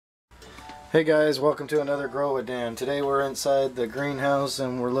Hey guys, welcome to another Grow with Dan. Today we're inside the greenhouse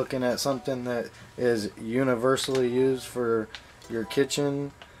and we're looking at something that is universally used for your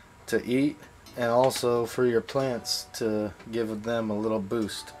kitchen to eat and also for your plants to give them a little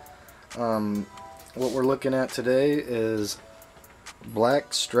boost. What we're looking at today is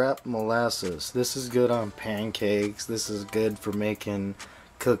black strap molasses. This is good on pancakes. This is good for making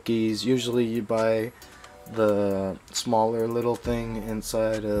cookies. Usually you buy the smaller little thing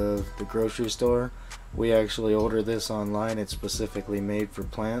inside of the grocery store. We actually order this online. It's specifically made for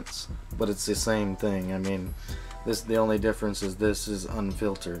plants, but it's the same thing. I mean, the only difference is this is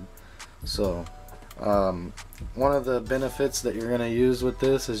unfiltered. So one of the benefits that you're going to use with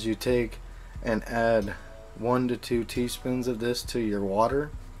this is you take and add 1 to 2 teaspoons of this to your water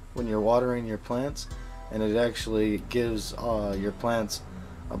when you're watering your plants, and it actually gives your plants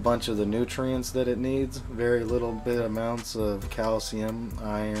a bunch of the nutrients that it needs. Very little bit amounts of calcium,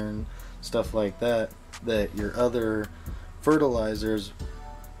 iron, stuff like that your other fertilizers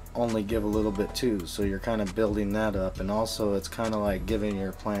only give a little bit too. So you're kind of building that up, and also it's kind of like giving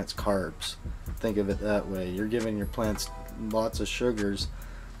your plants carbs. Think of it that way. You're giving your plants lots of sugars,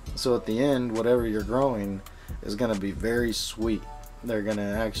 so at the end whatever you're growing is going to be very sweet. They're going to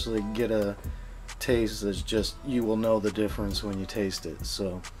actually get a taste that's just, you will know the difference when you taste it.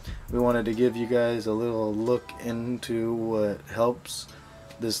 So we wanted to give you guys a little look into what helps.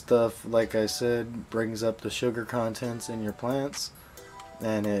 This stuff, like I said, brings up the sugar contents in your plants,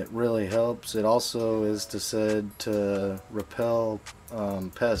 and it really helps. It also is said to repel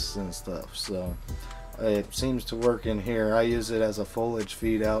pests and stuff, so it seems to work in here. I use it as a foliage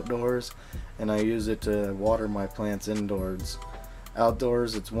feed outdoors, and I use it to water my plants indoors.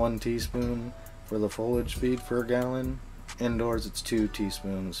 Outdoors it's 1 teaspoon for the foliage feed for a gallon. Indoors it's 2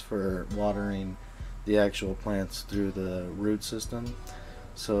 teaspoons for watering the actual plants through the root system.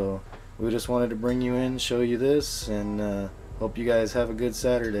 So we just wanted to bring you in, show you this, and hope you guys have a good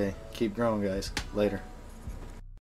Saturday. Keep growing, guys. Later.